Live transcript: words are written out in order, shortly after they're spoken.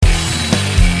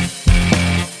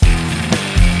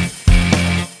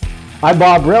I'm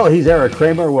Bob Brill. He's Eric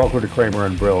Kramer. Welcome to Kramer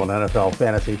and Brill, an NFL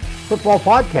fantasy football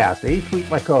podcast. Each week,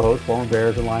 my co-host, former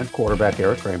Bears and Lions quarterback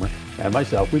Eric Kramer, and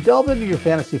myself, we delve into your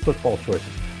fantasy football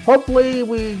choices. Hopefully,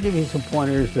 we give you some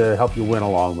pointers to help you win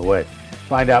along the way.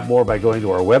 Find out more by going to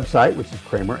our website, which is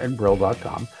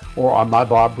kramerandbrill.com, or on my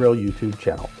Bob Brill YouTube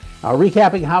channel.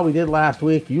 Recapping how we did last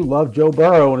week, you loved Joe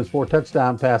Burrow and his 4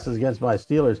 touchdown passes against my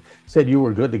Steelers, said you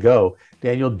were good to go.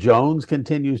 Daniel Jones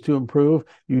continues to improve.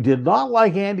 You did not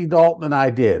like Andy Dalton, and I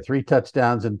did. 3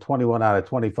 touchdowns and 21 out of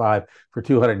 25 for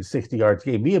 260 yards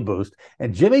gave me a boost.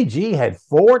 And Jimmy G had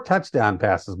 4 touchdown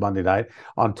passes Monday night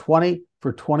on 20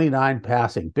 for 29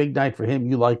 passing. Big night for him.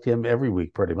 You liked him every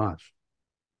week pretty much.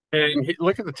 And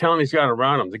look at the talent he's got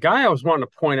around him. The guy I was wanting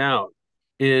to point out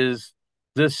is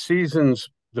this season's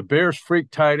the Bears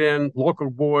freak tight end, local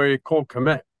boy, Cole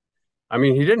Kmet. I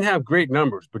mean, he didn't have great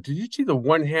numbers, but did you see the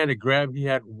one-handed grab he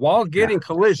had while getting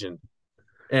collision?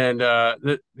 And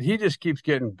he just keeps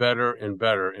getting better and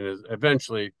better. And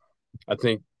eventually, I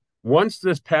think, once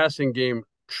this passing game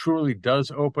truly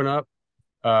does open up,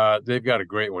 they've got a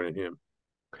great one in him.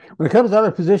 When it comes to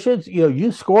other positions,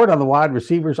 you scored on the wide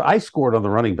receivers. I scored on the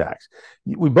running backs.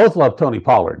 We both love Tony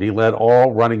Pollard. He led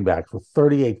all running backs with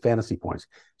 38 fantasy points.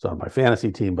 It's on my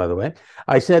fantasy team, by the way.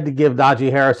 I said to give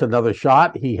Najee Harris another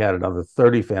shot. He had another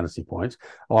 30 fantasy points,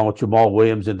 along with Jamal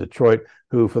Williams in Detroit,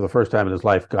 who for the first time in his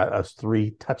life got us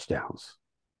 3 touchdowns.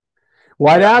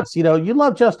 Wideouts, you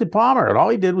love Justin Palmer, and all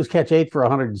he did was catch 8 for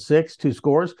 106, 2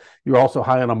 scores. You're also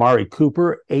high on Amari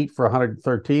Cooper, 8 for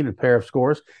 113, a pair of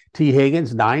scores. T.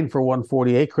 Higgins, 9 for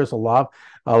 148. Chris Olave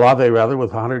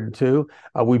with 102.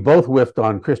 We both whiffed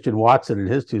on Christian Watson and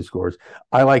his 2 scores.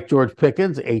 I like George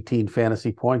Pickens, 18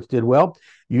 fantasy points, did well.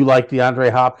 You like DeAndre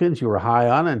Hopkins, you were high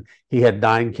on, and he had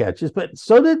 9 catches. But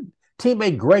so did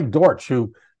teammate Greg Dortch,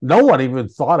 who no one even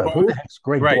thought of. Who the heck's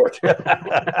Greg Dortch?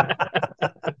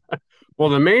 Well,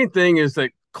 the main thing is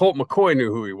that Colt McCoy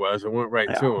knew who he was and went right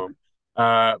to him.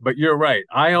 But you're right.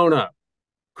 I own up.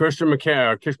 Christian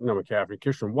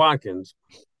Watkins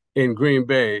in Green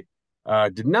Bay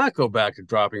did not go back to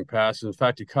dropping passes. In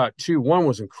fact, he caught 2. One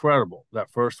was incredible,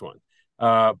 that first one.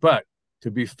 But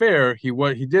to be fair, he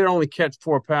did only catch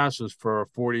 4 passes for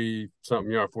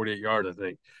 40-something yards, 48 yards, I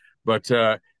think. But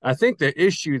I think the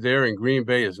issue there in Green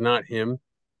Bay is not him.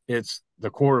 It's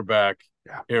the quarterback.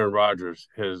 Aaron Rodgers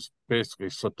has basically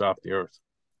slipped off the earth.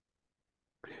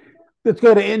 Let's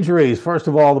go to injuries. First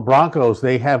of all, the Broncos,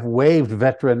 they have waived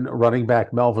veteran running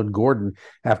back Melvin Gordon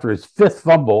after his 5th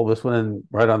fumble, this one in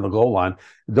right on the goal line.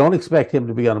 Don't expect him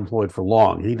to be unemployed for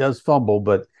long. He does fumble,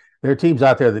 but there are teams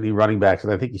out there that need running backs,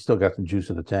 and I think he's still got some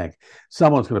juice in the tank.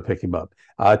 Someone's going to pick him up.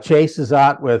 Chase is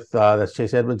out that's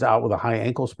Chase Edmonds out with a high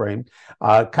ankle sprain.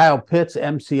 Kyle Pitts,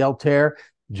 MCL tear.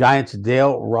 Giants'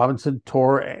 Dale Robinson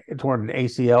torn an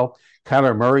ACL.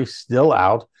 Kyler Murray still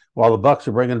out, while the Bucs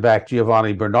are bringing back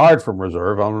Giovanni Bernard from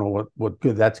reserve. I don't know what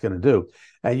good that's going to do.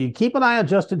 And you keep an eye on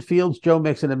Justin Fields, Joe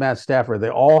Mixon, and Matt Stafford. They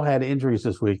all had injuries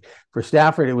this week. For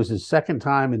Stafford, it was his 2nd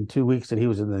time in 2 weeks that he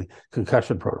was in the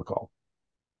concussion protocol.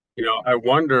 I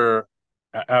wonder,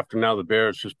 after now the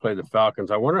Bears just played the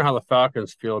Falcons, I wonder how the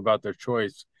Falcons feel about their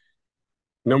choice,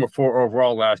 number 4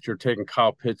 overall last year, taking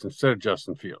Kyle Pitts instead of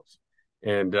Justin Fields.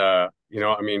 And,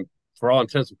 for all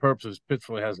intents and purposes, Pitts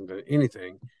really hasn't done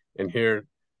anything. And here,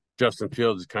 Justin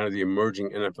Fields is kind of the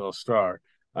emerging NFL star.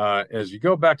 As you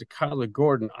go back to Kyler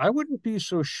Gordon, I wouldn't be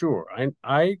so sure.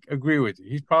 I agree with you.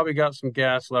 He's probably got some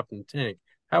gas left in the tank.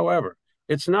 However,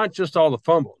 it's not just all the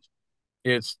fumbles.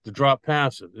 It's the drop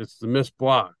passes. It's the missed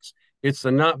blocks. It's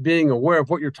the not being aware of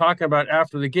what you're talking about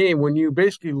after the game when you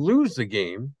basically lose the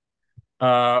game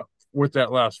with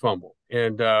that last fumble.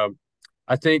 And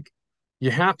I think you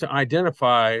have to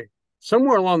identify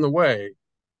somewhere along the way,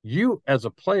 you as a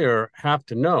player have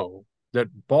to know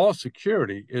that ball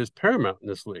security is paramount in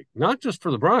this league, not just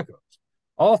for the Broncos,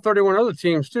 all 31 other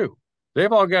teams too.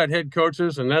 They've all got head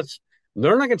coaches, and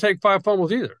they're not going to take 5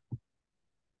 fumbles either.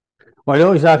 Well, I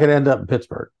know he's not going to end up in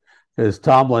Pittsburgh. Because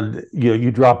Tomlin,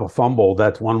 you drop a fumble,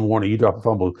 that's one warning. You drop a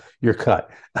fumble, you're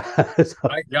cut. So,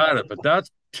 I got it, but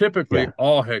that's typically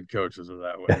all head coaches are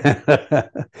that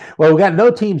way. Well, we got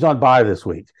no teams on bye this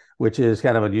week, which is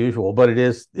kind of unusual, but it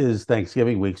is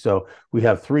Thanksgiving week, so we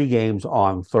have 3 games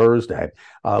on Thursday.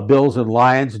 Bills and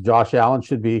Lions. Josh Allen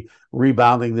should be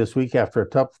rebounding this week after a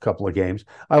tough couple of games.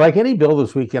 I like any Bill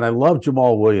this weekend. I love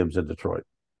Jamal Williams in Detroit.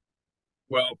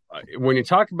 Well, when you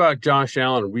talk about Josh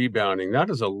Allen rebounding, that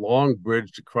is a long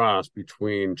bridge to cross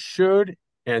between should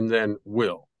and then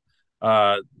will.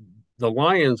 The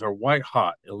Lions are white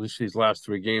hot, at least these last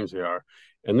 3 games they are,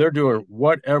 and they're doing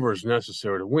whatever is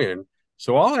necessary to win.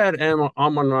 So I'll add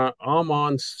Amon-Ra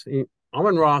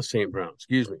St. Brown,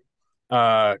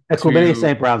 Equimini to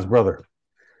St. Brown's brother.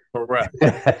 correct.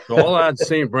 So I'll add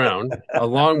St. Brown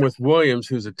along with Williams,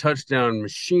 who's a touchdown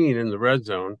machine in the red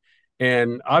zone.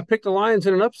 And I picked the Lions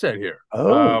in an upset here.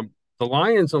 Oh, The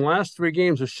Lions in the last 3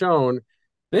 games have shown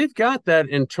they've got that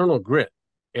internal grit,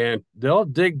 and they'll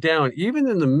dig down even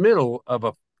in the middle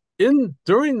of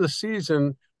during the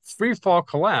season free fall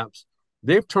collapse.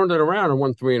 They've turned it around and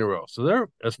won 3 in a row. So they're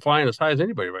as flying as high as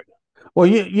anybody right now. well,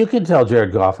 you can tell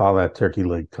Jared Goff how that turkey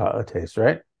leg tastes,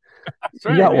 right? That's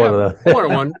You right. got one Yeah. of those.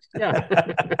 1-1.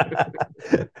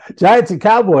 Yeah. Giants and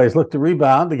Cowboys look to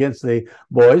rebound against the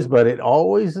boys, but it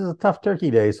always is a tough turkey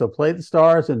day. So play the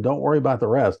stars and don't worry about the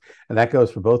rest. And that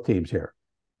goes for both teams here.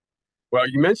 Well,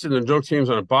 you mentioned the no teams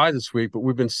on a bye this week, but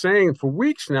we've been saying for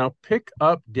weeks now, pick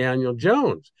up Daniel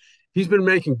Jones. He's been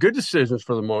making good decisions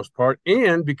for the most part,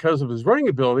 and because of his running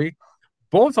ability,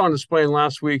 both on display in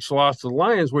last week's loss to the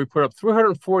Lions, where he put up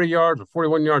 340 yards or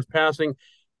 41 yards passing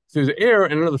through the air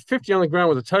and another 50 on the ground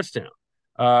with a touchdown.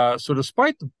 So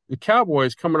despite the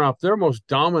Cowboys coming off their most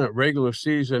dominant regular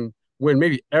season win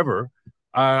maybe ever,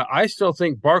 I still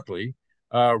think Barkley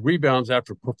rebounds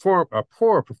after a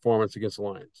poor performance against the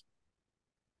Lions.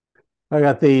 I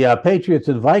got the Patriots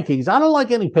and Vikings. I don't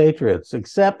like any Patriots,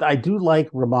 except I do like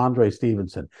Ramondre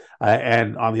Stevenson.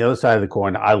 And on the other side of the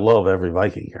coin, I love every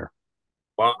Viking here.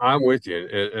 Well, I'm with you.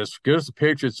 As good as the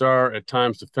Patriots are at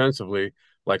times defensively,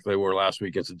 like they were last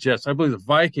week against the Jets, I believe the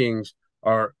Vikings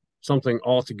are something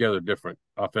altogether different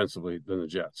offensively than the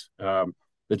Jets. The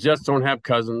Jets don't have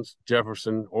Cousins,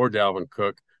 Jefferson, or Dalvin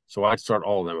Cook, so I'd start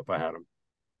all of them if I had them.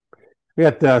 We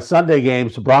got Sunday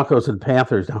games, Broncos and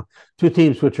Panthers. Now, two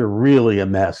teams which are really a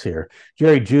mess here.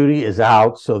 Jerry Jeudy is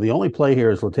out, so the only play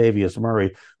here is Latavius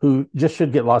Murray, who just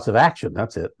should get lots of action.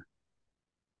 That's it.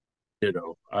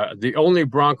 The only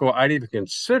Bronco I'd even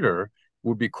consider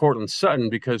would be Cortland Sutton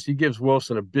because he gives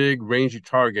Wilson a big, rangy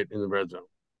target in the red zone.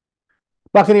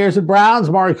 Buccaneers and Browns,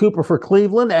 Amari Cooper for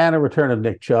Cleveland, and a return of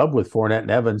Nick Chubb with Fournette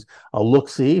and Evans. A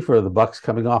look-see for the Bucks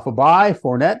coming off a bye.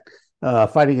 Fournette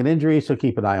fighting an injury, so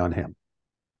keep an eye on him.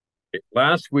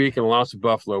 Last week in the loss of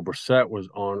Buffalo, Brissett was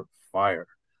on fire.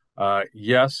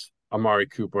 Yes, Amari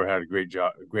Cooper had a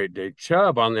great day.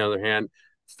 Chubb, on the other hand,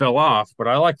 fell off, but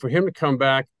I like for him to come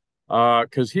back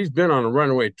because he's been on a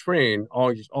runaway train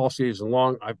all season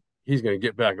long. He's going to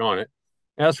get back on it.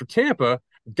 As for Tampa,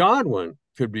 Godwin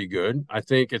could be good. I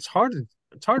think it's hard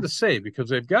to say because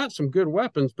they've got some good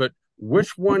weapons, but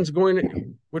which one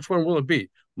will it be?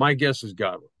 My guess is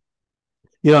Godwin.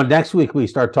 Next week we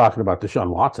start talking about Deshaun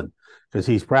Watson because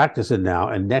he's practicing now,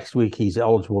 and next week he's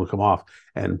eligible to come off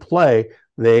and play.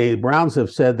 The Browns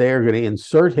have said they are going to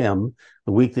insert him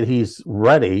the week that he's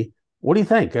ready. What do you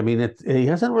think? I mean, he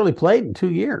hasn't really played in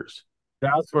 2 years.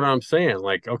 That's what I'm saying.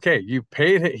 Like, okay, you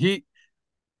paid him.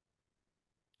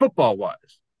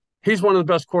 Football-wise, he's one of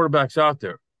the best quarterbacks out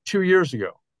there 2 years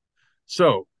ago.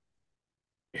 So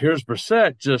here's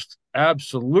Brissett just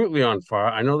absolutely on fire.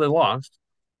 I know they lost,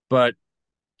 but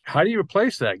how do you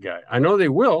replace that guy? I know they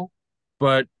will,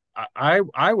 but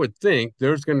I would think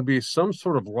there's going to be some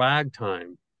sort of lag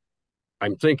time,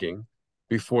 I'm thinking,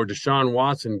 before Deshaun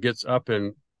Watson gets up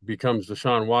and becomes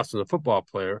Deshaun Watson, the football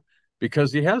player,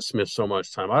 because he has missed so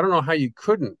much time. I don't know how you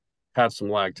couldn't have some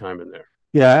lag time in there.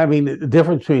 Yeah, I mean, the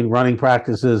difference between running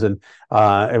practices and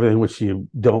everything which you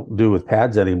don't do with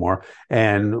pads anymore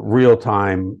and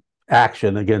real-time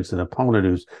action against an opponent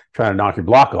who's trying to knock your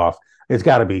block off, he's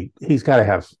got to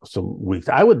have some weeks.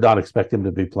 I would not expect him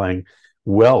to be playing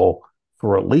well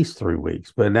for at least 3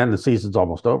 weeks, but then the season's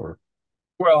almost over.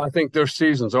 Well, I think their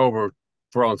season's over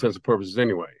for all intents and purposes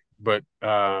anyway. But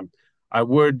I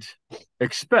would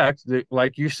expect that,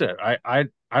 like you said, I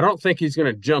don't think he's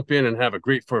going to jump in and have a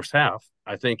great first half.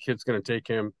 I think it's going to take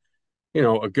him,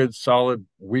 a good solid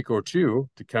week or two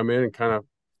to come in and kind of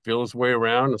feel his way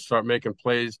around and start making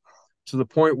plays to the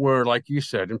point where, like you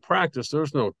said, in practice,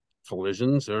 there's no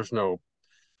collisions. There's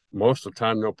most of the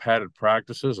time, no padded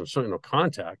practices and certainly no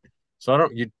contact. So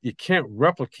you can't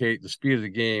replicate the speed of the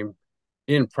game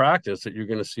in practice that you're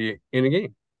going to see in a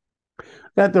game.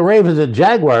 Got the Ravens and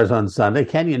Jaguars on Sunday.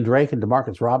 Kenyon Drake and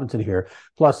Demarcus Robinson here.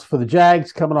 Plus, for the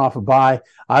Jags coming off a bye,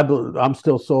 I'm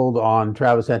still sold on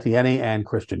Travis Etienne and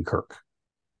Christian Kirk.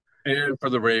 And for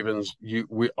the Ravens,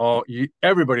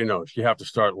 everybody knows you have to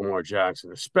start Lamar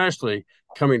Jackson, especially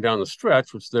coming down the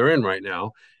stretch, which they're in right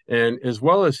now, and as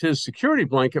well as his security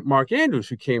blanket, Mark Andrews,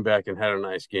 who came back and had a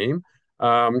nice game.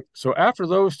 So after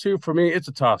those two, for me, it's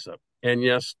a toss-up. And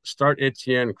yes, start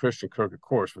Etienne and Christian Kirk, of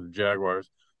course, for the Jaguars,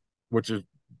 which is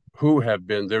who have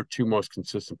been their two most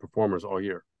consistent performers all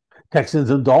year. Texans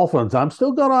and Dolphins. I'm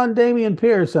still going on Damian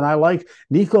Pierce, and I like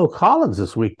Nico Collins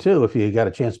this week too. If you got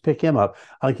a chance to pick him up,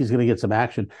 I think he's going to get some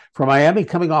action. For Miami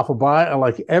coming off a bye, I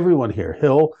like everyone here: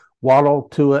 Hill, Waddle,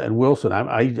 Tua, and Wilson.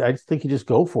 I think you just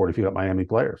go for it if you got Miami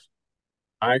players.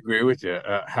 I agree with you.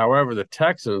 However, the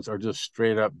Texans are just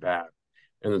straight up bad,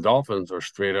 and the Dolphins are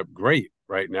straight up great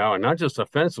right now, and not just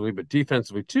offensively, but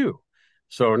defensively too.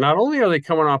 So not only are they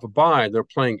coming off a bye, they're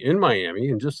playing in Miami,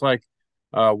 and just like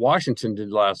Washington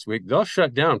did last week, they'll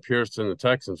shut down Pierce and the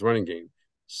Texans' running game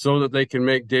so that they can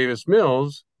make Davis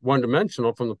Mills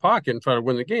one-dimensional from the pocket and try to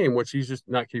win the game, which he's just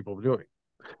not capable of doing.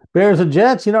 Bears and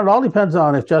Jets, it all depends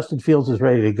on if Justin Fields is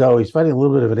ready to go. He's fighting a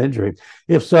little bit of an injury.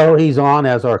 If so, he's on,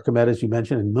 as are Komet, as you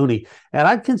mentioned, and Mooney. And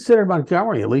I'd consider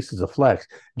Montgomery at least as a flex.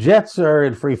 Jets are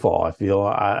in free fall, I feel.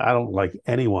 I don't like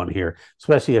anyone here,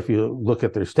 especially if you look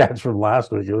at their stats from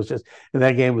last week. It was just, in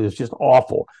that game, it was just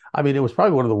awful. I mean, it was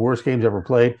probably one of the worst games ever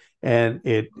played, and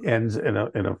it ends in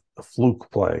a fluke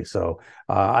play. So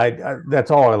that's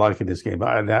all I like in this game.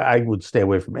 I would stay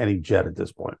away from any Jet at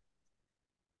this point.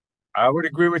 I would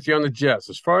agree with you on the Jets.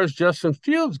 As far as Justin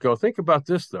Fields go, think about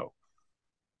this, though.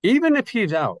 Even if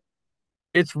he's out,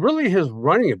 it's really his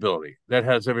running ability that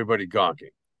has everybody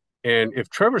gawking. And if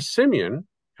Trevor Siemian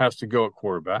has to go at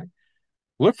quarterback,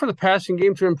 look for the passing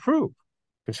game to improve.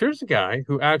 Because here's a guy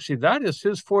who actually, that is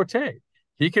his forte.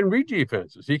 He can read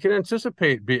defenses. He can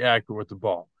anticipate, be accurate with the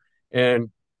ball. And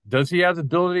does he have the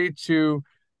ability to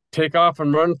take off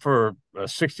and run for a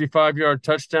 65-yard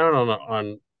touchdown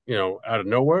on out of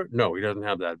nowhere? No, he doesn't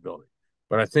have that ability.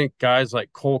 But I think guys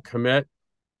like Cole Kmet,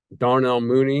 Darnell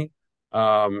Mooney,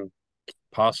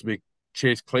 possibly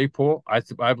Chase Claypool,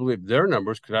 I believe their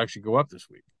numbers could actually go up this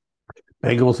week.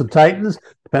 Bengals and Titans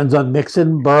depends on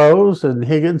Mixon, Burrows, and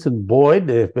Higgins and Boyd.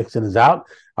 If Mixon is out,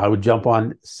 I would jump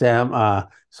on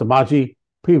Samaji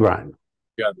Perine.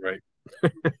 Got it right.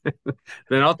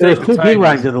 Then I'll take There's two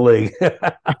Perines in the league.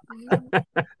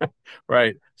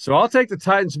 Right. So I'll take the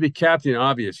Titans to be Captain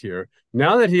Obvious here.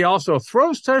 Now that he also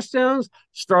throws touchdowns,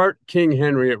 start King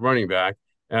Henry at running back.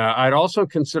 I'd also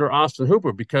consider Austin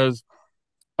Hooper because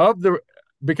of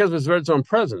his red zone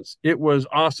presence. It was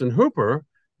Austin Hooper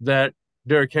that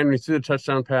Derrick Henry threw the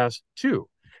touchdown pass to.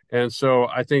 And so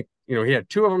I think, he had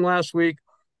two of them last week.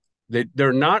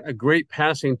 They're not a great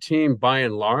passing team by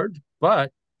and large,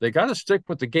 but they got to stick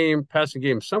with the passing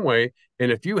game some way.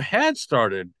 And if you had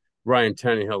started Ryan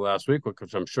Tannehill last week,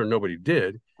 which I'm sure nobody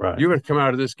did, right, you would come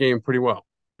out of this game pretty well.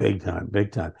 Big time.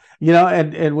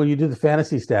 And when you do the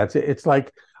fantasy stats, it's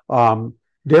like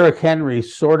Derrick Henry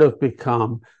sort of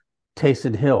become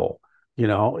Taysom Hill.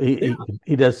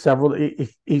 He does several.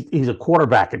 He's a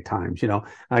quarterback at times.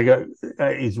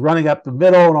 He's running up the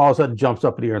middle and all of a sudden jumps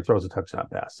up in the air and throws a touchdown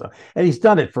pass. So, and he's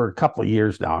done it for a couple of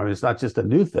years now. I mean, it's not just a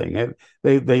new thing.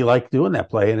 They like doing that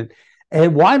play,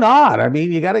 and why not? I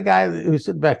mean, you got a guy who's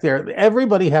sitting back there.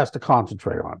 Everybody has to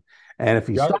concentrate on. And if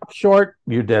you stop short,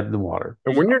 you're dead in the water.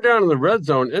 And when you're down in the red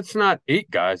zone, it's not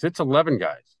 8 guys, it's 11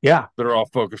 guys. Yeah, that are all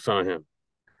focused on him.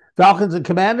 Falcons and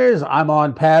Commanders, I'm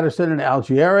on Patterson and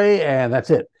Algieri, and that's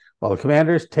it. Well, the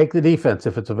Commanders take the defense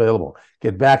if it's available.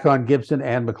 Get back on Gibson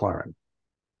and McLaurin.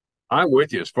 I'm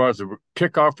with you as far as the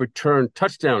kickoff return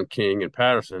touchdown king and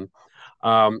Patterson.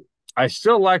 I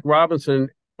still like Robinson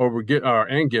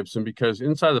and Gibson because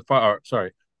inside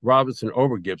the Robinson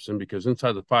over Gibson because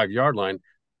inside the 5-yard line,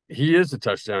 he is the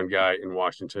touchdown guy in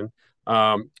Washington.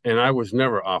 And I was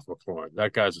never off McLaurin.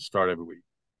 That guy's a start every week.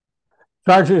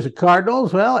 Chargers and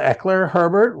Cardinals. Well, Eckler,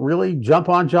 Herbert really jump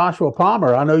on Joshua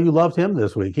Palmer. I know you loved him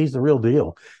this week. He's the real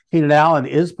deal. Keenan Allen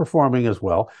is performing as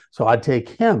well, so I'd take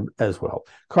him as well.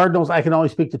 Cardinals, I can only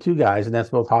speak to 2 guys, and that's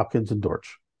both Hopkins and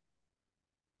Dortch.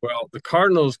 Well, the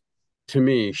Cardinals, to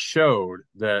me, showed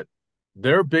that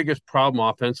their biggest problem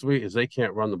offensively is they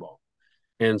can't run the ball.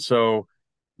 And so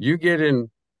you get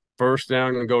in first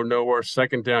down and go nowhere,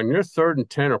 second down, you're 3rd and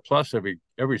 10 or plus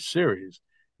every series.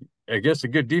 Against a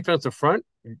good defensive front,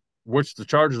 which the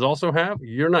Chargers also have,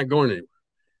 you're not going anywhere.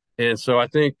 And so I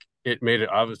think it made it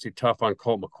obviously tough on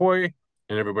Colt McCoy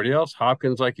and everybody else.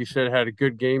 Hopkins, like you said, had a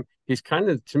good game. He's kind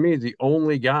of, to me, the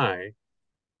only guy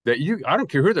that I don't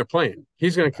care who they're playing,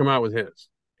 he's going to come out with his.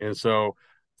 And so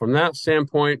from that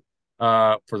standpoint,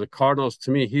 for the Cardinals,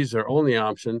 to me, he's their only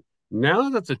option. Now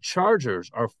that the Chargers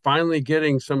are finally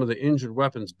getting some of the injured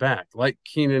weapons back, like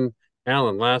Keenan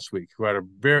Allen last week, who had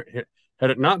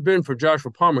it not been for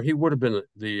Joshua Palmer, he would have been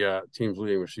the team's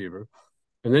leading receiver.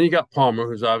 And then you got Palmer,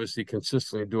 who's obviously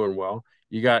consistently doing well.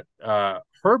 You got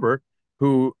Herbert,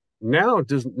 who now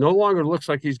no longer looks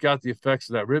like he's got the effects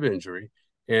of that rib injury.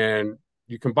 And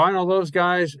you combine all those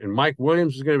guys, and Mike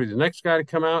Williams is going to be the next guy to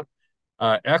come out.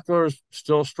 Eckler's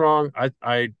still strong.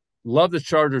 I love the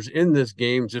Chargers in this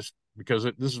game just because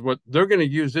this is what they're going to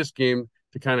use this game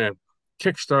to kind of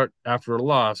kickstart after a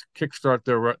loss,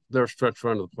 kickstart their stretch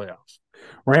run to the playoffs.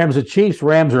 Rams and Chiefs.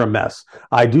 Rams are a mess.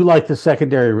 I do like the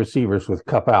secondary receivers with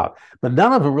Kupp out, but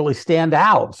none of them really stand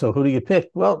out. So who do you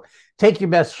pick? Well, take your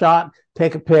best shot,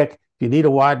 take a pick. If you need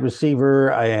a wide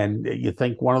receiver and you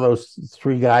think one of those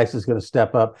three guys is going to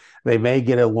step up, they may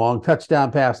get a long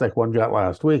touchdown pass like one got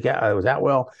last week. It was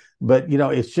Atwell. But,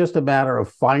 it's just a matter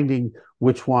of finding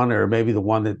which one, or maybe the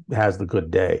one that has the good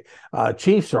day.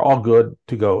 Chiefs are all good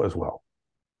to go as well.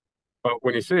 But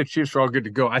when you say the Chiefs are all good to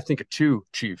go, I think of two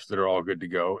Chiefs that are all good to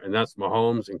go, and that's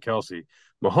Mahomes and Kelce.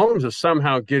 Mahomes is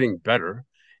somehow getting better,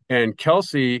 and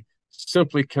Kelce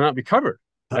simply cannot be covered.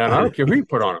 And I don't care who you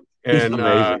put on him.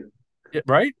 And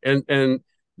right? And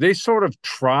they sort of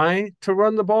try to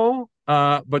run the ball,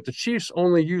 but the Chiefs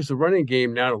only use the running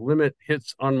game now to limit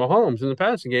hits on Mahomes in the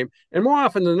passing game. And more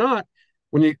often than not,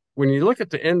 when you look at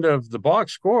the end of the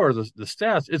box score, the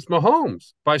stats, it's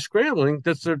Mahomes by scrambling.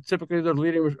 That's typically their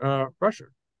leading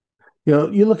rusher.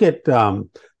 You look at the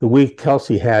week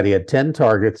Kelce had. He had 10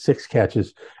 targets, 6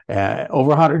 catches, over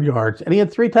 100 yards, and he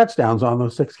had 3 touchdowns on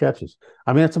those 6 catches.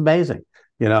 I mean, it's amazing.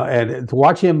 And to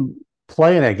watch him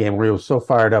play in that game where he was so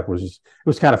fired up it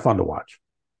was kind of fun to watch.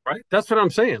 Right, that's what I'm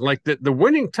saying. Like the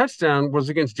winning touchdown was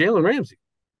against Jalen Ramsey,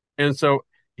 and so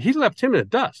he left him in the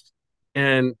dust.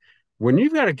 And when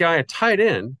you've got a tight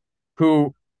end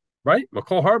who, right,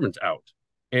 McCole Hardman's out,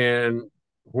 and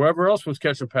whoever else was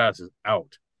catching passes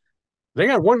out, they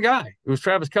got one guy. It was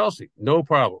Travis Kelce, no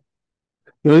problem.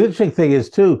 The interesting thing is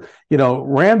too,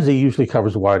 Ramsey usually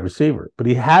covers a wide receiver, but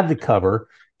he had to cover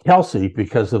Kelce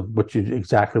because of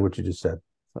exactly what you just said.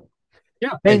 So.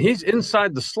 Yeah, and he's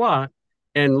inside the slot,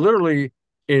 and literally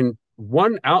in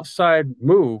one outside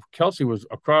move, Kelce was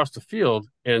across the field,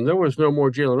 and there was no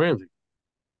more Jalen Ramsey.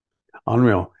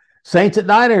 Unreal. Saints at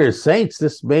Niners. Saints,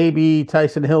 this may be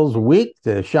Tyson Hill's week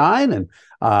to shine, and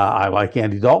I like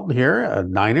Andy Dalton here.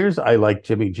 Niners, I like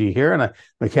Jimmy G here, and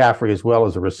McCaffrey as well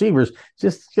as the receivers. It's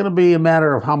just going to be a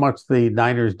matter of how much the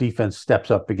Niners defense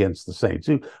steps up against the Saints,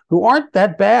 who aren't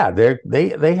that bad.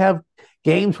 They have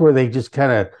games where they just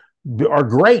kind of are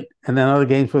great, and then other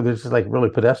games where they're just like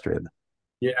really pedestrian.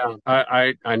 Yeah,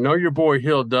 I know your boy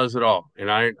Hill does it all,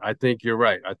 and I think you're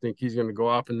right. I think he's going to go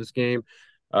off in this game.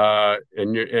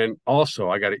 And also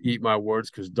I got to eat my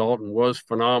words because Dalton was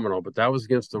phenomenal, but that was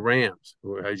against the Rams,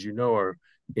 who, as you know, are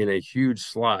in a huge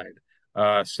slide.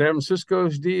 San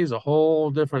Francisco's D is a whole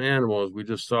different animal, as we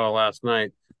just saw last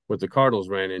night what the Cardinals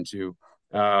ran into.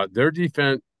 Their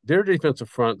defensive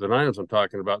front, the Niners I'm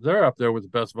talking about, they're up there with the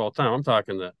best of all time. I'm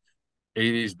talking the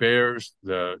 80s Bears,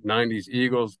 the 90s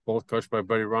Eagles, both coached by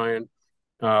Buddy Ryan.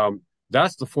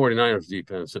 That's the 49ers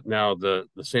defense that now the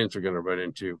Saints are going to run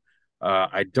into.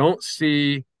 I don't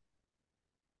see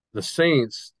the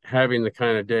Saints having the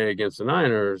kind of day against the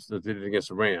Niners that they did against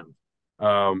the Rams.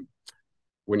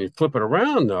 When you flip it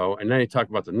around, though, and now you talk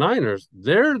about the Niners,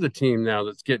 they're the team now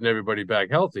that's getting everybody back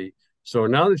healthy. So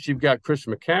now that you've got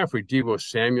Christian McCaffrey, Deebo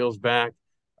Samuel's back,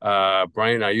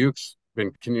 Brian Ayuk's been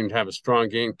continuing to have a strong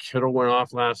game. Kittle went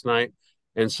off last night.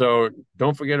 And so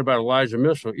don't forget about Elijah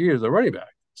Mitchell, either the running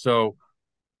back. So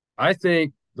I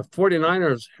think the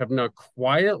 49ers have now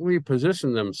quietly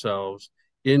positioned themselves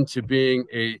into being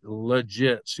a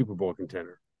legit Super Bowl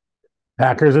contender.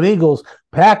 Packers and Eagles.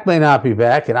 Pack may not be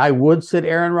back, and I would sit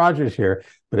Aaron Rodgers here.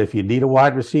 But if you need a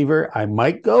wide receiver, I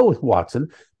might go with Watson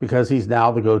because he's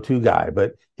now the go-to guy.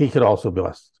 But he could also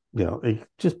bust. He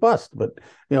just bust. But,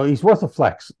 he's worth a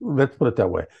flex. Let's put it that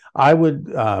way. I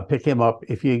would pick him up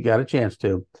if you got a chance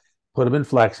to. Put him in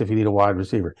flex if you need a wide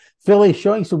receiver. Philly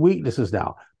showing some weaknesses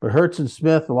now, but Hurts and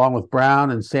Smith, along with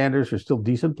Brown and Sanders, are still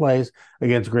decent plays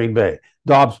against Green Bay.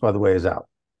 Dobbs, by the way, is out.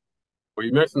 Well,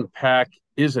 you mentioned the Pack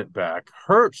isn't back.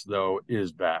 Hurts, though,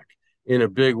 is back in a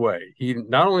big way. He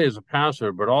not only is a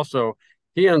passer, but also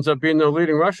he ends up being their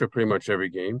leading rusher pretty much every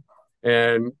game.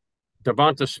 And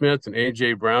Devonta Smith and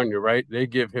A.J. Brown, you're right, they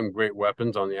give him great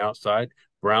weapons on the outside.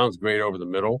 Brown's great over the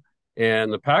middle.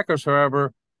 And the Packers,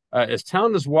 however, as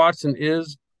talented as Watson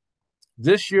is,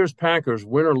 this year's Packers,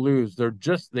 win or lose,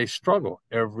 they struggle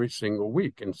every single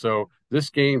week. And so this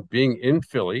game being in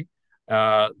Philly,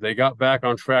 they got back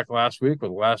on track last week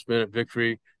with a last-minute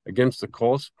victory against the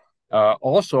Colts,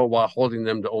 also while holding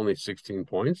them to only 16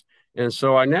 points. And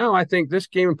so I think this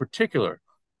game in particular,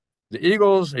 the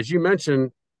Eagles, as you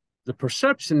mentioned, the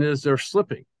perception is they're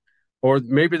slipping, or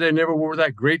maybe they never were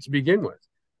that great to begin with.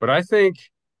 But I think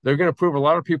they're going to prove a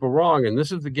lot of people wrong, and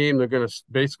this is the game they're going to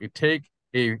basically take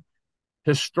a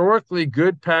historically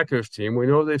good Packers team. We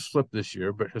know they've slipped this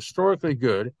year, but historically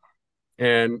good,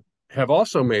 and have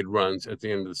also made runs at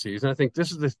the end of the season. I think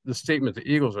this is the statement the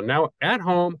Eagles are now at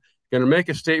home going to make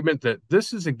a statement that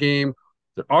this is a game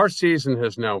that our season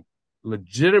has now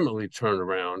legitimately turned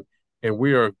around, and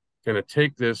we are going to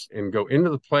take this and go into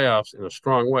the playoffs in a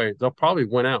strong way. They'll probably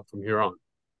win out from here on.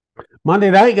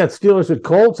 Monday night, you got Steelers at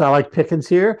Colts. I like Pickens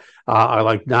here. I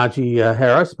like Najee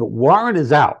Harris, but Warren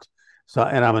is out. So,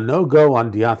 and I'm a no-go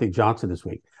on Deontay Johnson this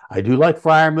week. I do like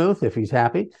Freiermuth if he's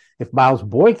happy. If Miles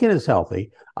Boykin is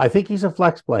healthy, I think he's a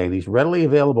flex play, and he's readily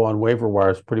available on waiver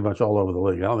wires pretty much all over the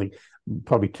league. I don't think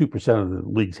probably 2% of the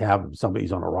leagues have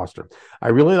somebody's on a roster. I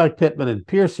really like Pittman and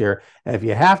Pierce here. And if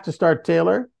you have to start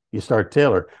Taylor, you start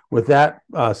Taylor. With that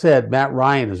said, Matt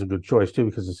Ryan is a good choice too,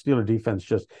 because the Steeler defense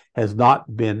just has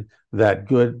not been that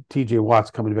good. TJ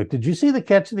Watt's coming back. Did you see the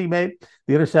catch that he made,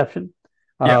 the interception?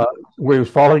 Yeah. Where he was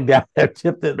falling down and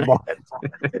tipped it.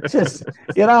 It's just,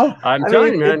 I'm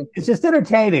telling you, man, it's just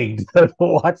entertaining to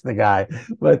watch the guy.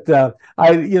 But the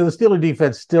Steeler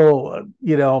defense still,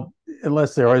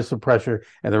 unless there is some pressure,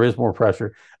 and there is more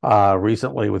pressure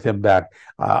recently with him back,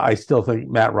 I still think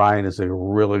Matt Ryan is a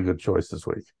really good choice this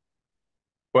week.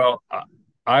 Well,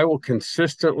 I will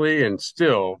consistently and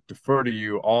still defer to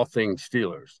you all things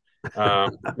Steelers.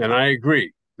 And I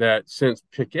agree that since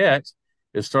Pickett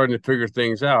is starting to figure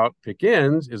things out,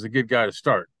 Pickens is a good guy to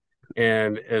start,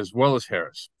 and as well as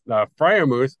Harris.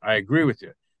 Freiermuth, I agree with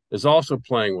you, is also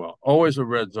playing well, always a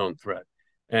red zone threat.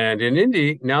 And in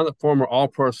Indy, now that former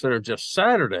All-Pro center Jeff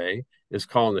Saturday is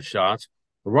calling the shots,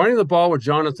 running the ball with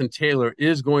Jonathan Taylor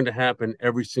is going to happen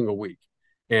every single week.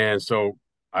 And so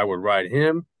I would ride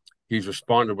him. He's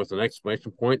responded with an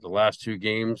exclamation point the last two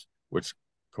games, which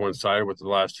coincided with the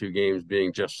last two games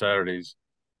being Jeff Saturday's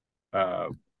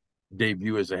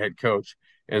debut as a head coach.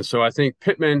 And so I think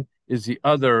Pittman is the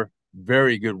other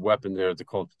very good weapon there the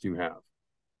Colts do have.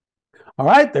 All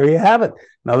right, there you have it.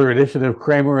 Another edition of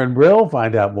Kramer and Brill.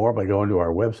 Find out more by going to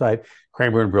our website,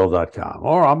 kramerandbrill.com,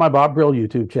 or on my Bob Brill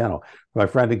YouTube channel. My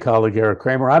friend and colleague Eric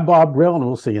Kramer, I'm Bob Brill, and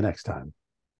we'll see you next time.